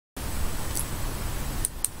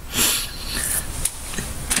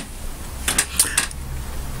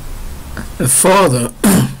The Father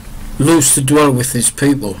loves to dwell with his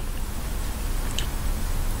people,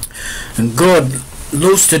 and God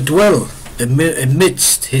loves to dwell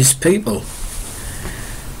amidst his people.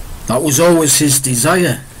 That was always his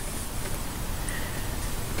desire.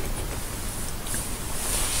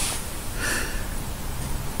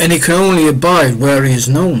 And he can only abide where he is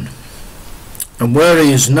known, and where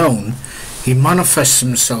he is known, he manifests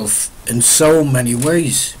himself in so many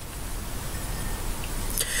ways.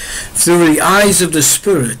 Through the eyes of the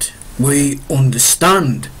Spirit, we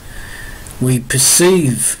understand, we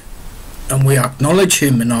perceive, and we acknowledge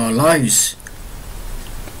him in our lives.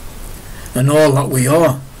 And all that we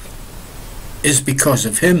are is because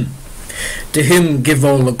of him. To him give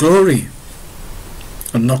all the glory,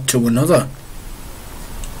 and not to another.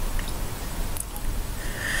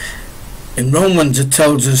 In Romans it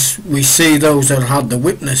tells us we see those that had the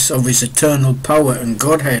witness of his eternal power and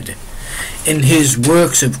Godhead in his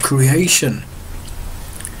works of creation,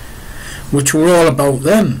 which were all about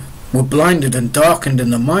them, were blinded and darkened in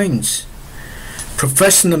their minds.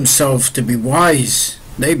 Professing themselves to be wise,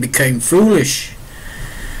 they became foolish,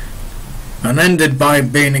 and ended by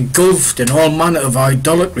being engulfed in all manner of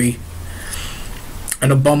idolatry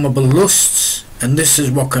and abominable lusts. And this is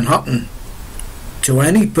what can happen to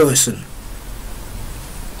any person.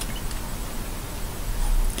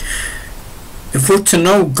 If we're to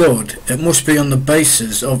know God, it must be on the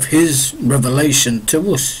basis of his revelation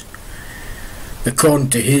to us, according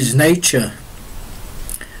to his nature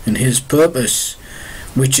and his purpose,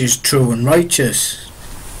 which is true and righteous.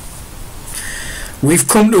 We've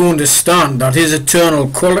come to understand that his eternal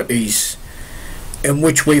qualities, in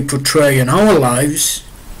which we portray in our lives,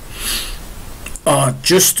 are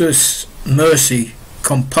justice, mercy,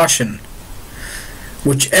 compassion,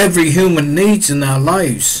 which every human needs in their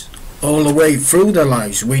lives, all the way through their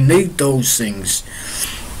lives. We need those things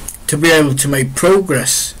to be able to make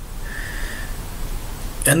progress.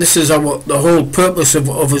 And this is the whole purpose of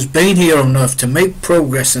us being here on earth, to make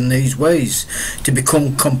progress in these ways, to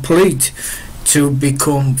become complete, to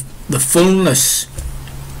become the fullness,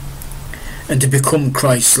 and to become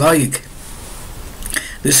Christ-like.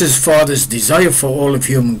 This is Father's desire for all of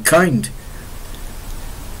humankind,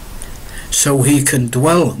 so he can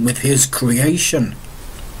dwell with his creation.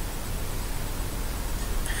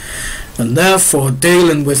 And therefore,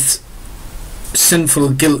 dealing with sinful,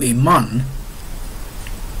 guilty man,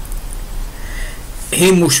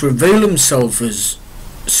 he must reveal himself as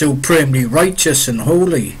supremely righteous and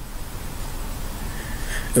holy,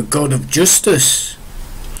 a God of justice.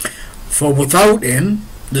 For without him,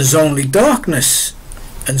 there's only darkness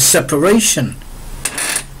and separation,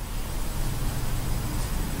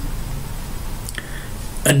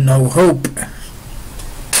 and no hope.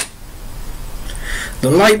 The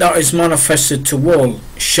light that is manifested to all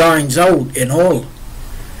shines out in all.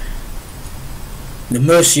 The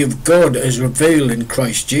mercy of God is revealed in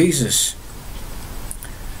Christ Jesus.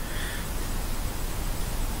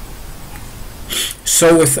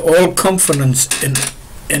 So with all confidence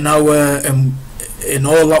in all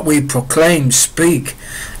that we proclaim, speak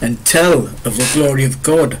and tell of the glory of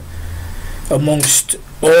God, amongst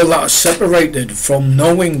all that are separated from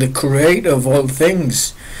knowing the Creator of all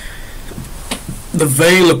things, the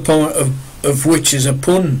veil of which is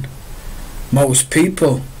upon most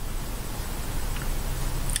people.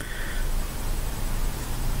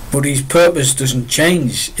 But his purpose doesn't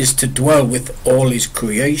change, is to dwell with all his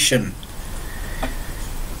creation.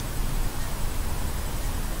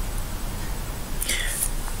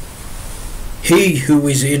 He who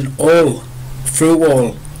is in all, through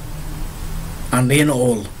all, and in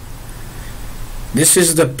all. This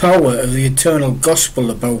is the power of the eternal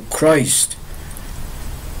gospel about Christ,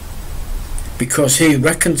 because he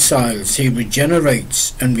reconciles, he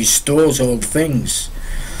regenerates and restores all things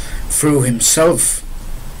through himself.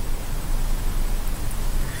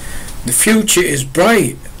 The future is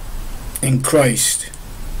bright in Christ.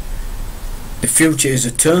 The future is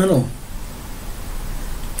eternal.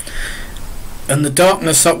 And the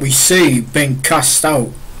darkness that we see being cast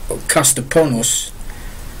out, or cast upon us,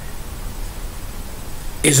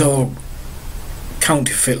 is all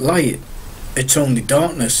counterfeit light. It's only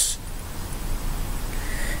darkness.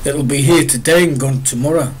 It'll be here today and gone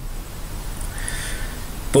tomorrow.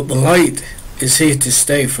 But the light is here to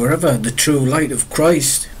stay forever, the true light of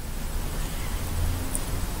Christ.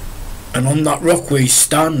 And on that rock we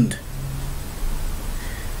stand,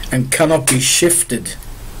 and cannot be shifted.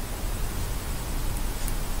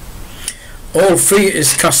 All fear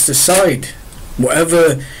is cast aside.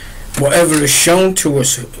 Whatever is shown to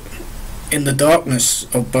us in the darkness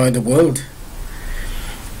or by the world,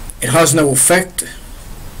 it has no effect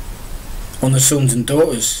on the sons and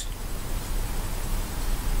daughters.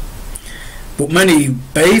 But many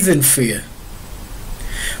bathe in fear.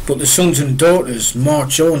 But the sons and daughters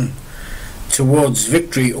march on towards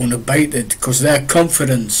victory unabated, because their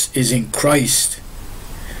confidence is in Christ,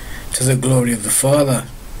 to the glory of the Father.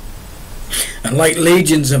 And like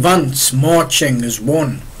legions of ants marching as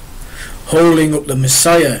one, holding up the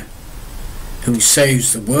Messiah who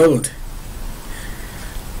saves the world.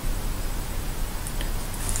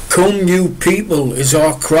 Come, you people, is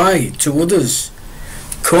our cry to others.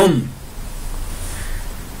 Come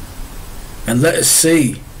and let us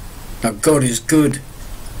see that God is good.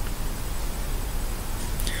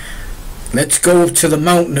 Let's go up to the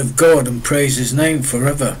mountain of God and praise his name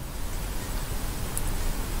forever.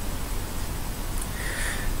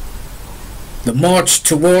 The march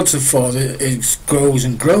towards the Father grows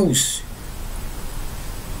and grows.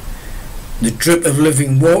 The drip of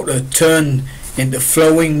living water turned into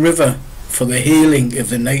flowing river for the healing of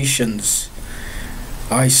the nations.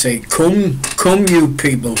 I say, come, come, you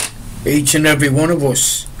people, each and every one of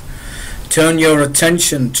us. Turn your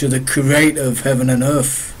attention to the Creator of heaven and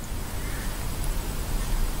earth,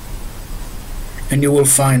 and you will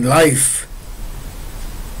find life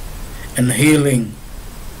and healing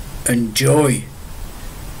and joy.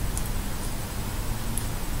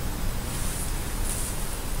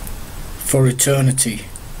 For eternity.